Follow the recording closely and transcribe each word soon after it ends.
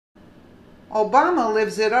Obama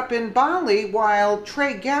lives it up in Bali while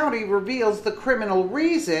Trey Gowdy reveals the criminal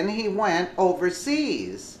reason he went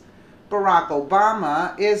overseas. Barack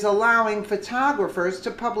Obama is allowing photographers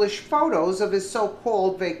to publish photos of his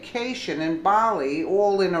so-called vacation in Bali,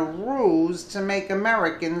 all in a ruse to make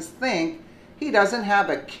Americans think he doesn't have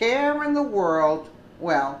a care in the world.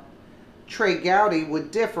 Well, Trey Gowdy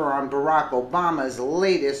would differ on Barack Obama's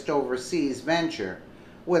latest overseas venture.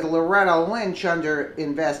 With Loretta Lynch under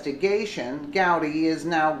investigation, Gowdy is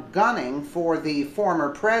now gunning for the former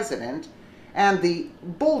president, and the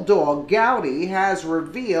Bulldog Gowdy has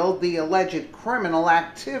revealed the alleged criminal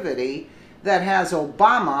activity that has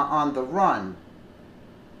Obama on the run.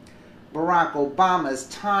 Barack Obama's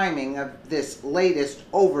timing of this latest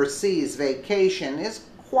overseas vacation is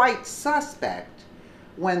quite suspect.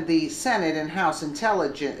 When the Senate and House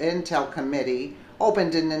Intel Committee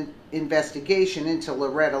opened an investigation into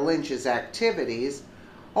Loretta Lynch's activities,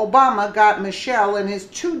 Obama got Michelle and his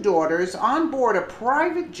two daughters on board a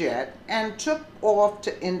private jet and took off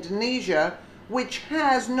to Indonesia, which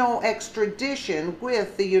has no extradition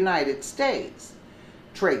with the United States.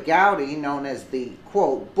 Trey Gowdy, known as the,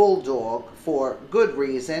 quote, Bulldog for good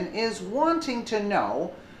reason, is wanting to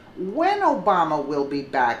know when Obama will be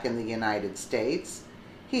back in the United States.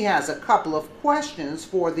 He has a couple of questions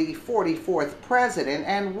for the 44th president,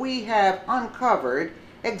 and we have uncovered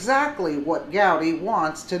exactly what Gowdy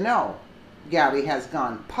wants to know. Gowdy has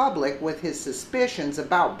gone public with his suspicions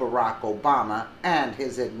about Barack Obama and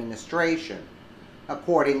his administration.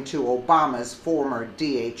 According to Obama's former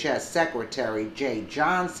DHS Secretary Jay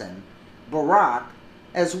Johnson, Barack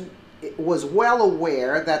was well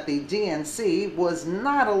aware that the DNC was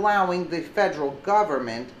not allowing the federal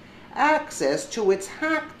government access to its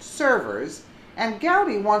hacked servers, and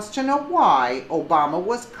Gowdy wants to know why Obama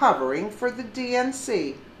was covering for the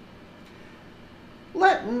DNC.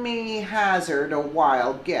 Let me hazard a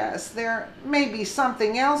wild guess. There may be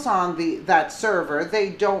something else on that server they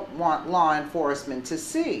don't want law enforcement to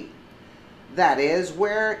see. That is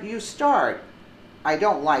where you start. I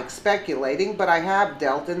don't like speculating, but I have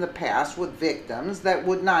dealt in the past with victims that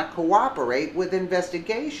would not cooperate with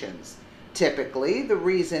investigations. Typically, the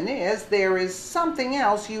reason is there is something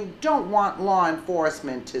else you don't want law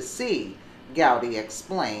enforcement to see, Gowdy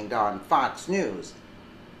explained on Fox News.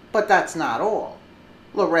 But that's not all.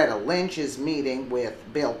 Loretta Lynch's meeting with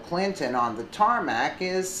Bill Clinton on the tarmac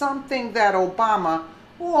is something that Obama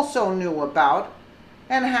also knew about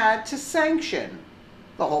and had to sanction.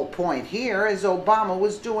 The whole point here is Obama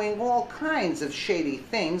was doing all kinds of shady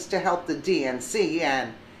things to help the DNC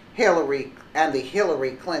and the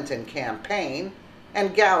Hillary Clinton campaign,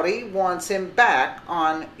 and Gowdy wants him back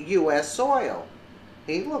on U.S. soil.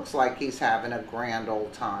 He looks like he's having a grand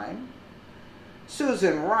old time.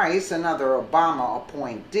 Susan Rice, another Obama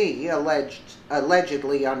appointee,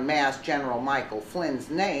 allegedly unmasked General Michael Flynn's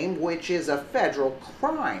name, which is a federal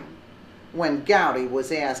crime. When Gowdy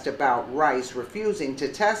was asked about Rice refusing to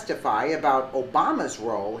testify about Obama's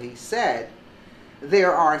role, he said,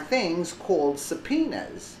 "There are things called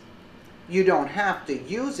subpoenas. You don't have to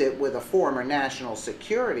use it with a former national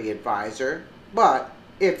security advisor, but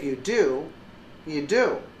if you do, you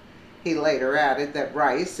do." He later added that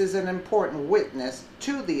Rice is an important witness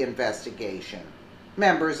to the investigation.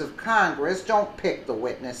 Members of Congress don't pick the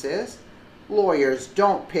witnesses. Lawyers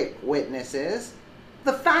don't pick witnesses.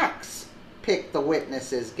 The facts pick the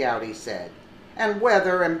witnesses, Gowdy said. And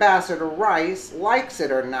whether Ambassador Rice likes it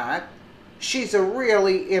or not, she's a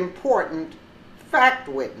really important fact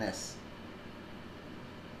witness.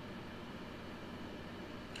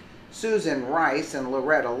 Susan Rice and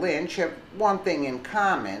Loretta Lynch have one thing in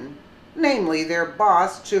common, namely their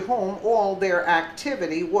boss to whom all their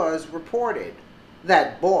activity was reported.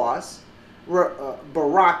 That boss,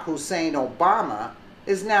 Barack Hussein Obama,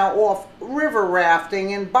 is now off river rafting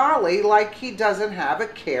in Bali like he doesn't have a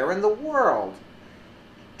care in the world.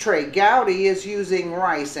 Trey Gowdy is using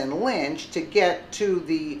Rice and Lynch to get to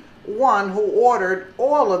the one who ordered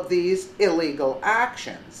all of these illegal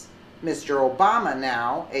actions. Mr. Obama,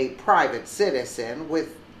 now a private citizen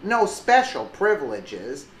with no special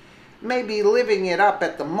privileges, may be living it up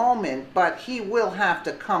at the moment, but he will have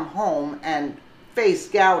to come home and face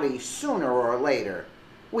Gowdy sooner or later.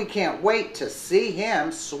 We can't wait to see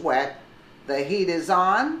him sweat. The heat is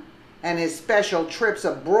on, and his special trips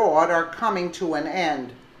abroad are coming to an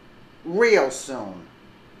end real soon.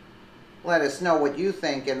 Let us know what you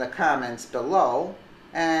think in the comments below.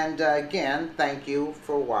 And again, thank you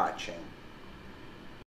for watching.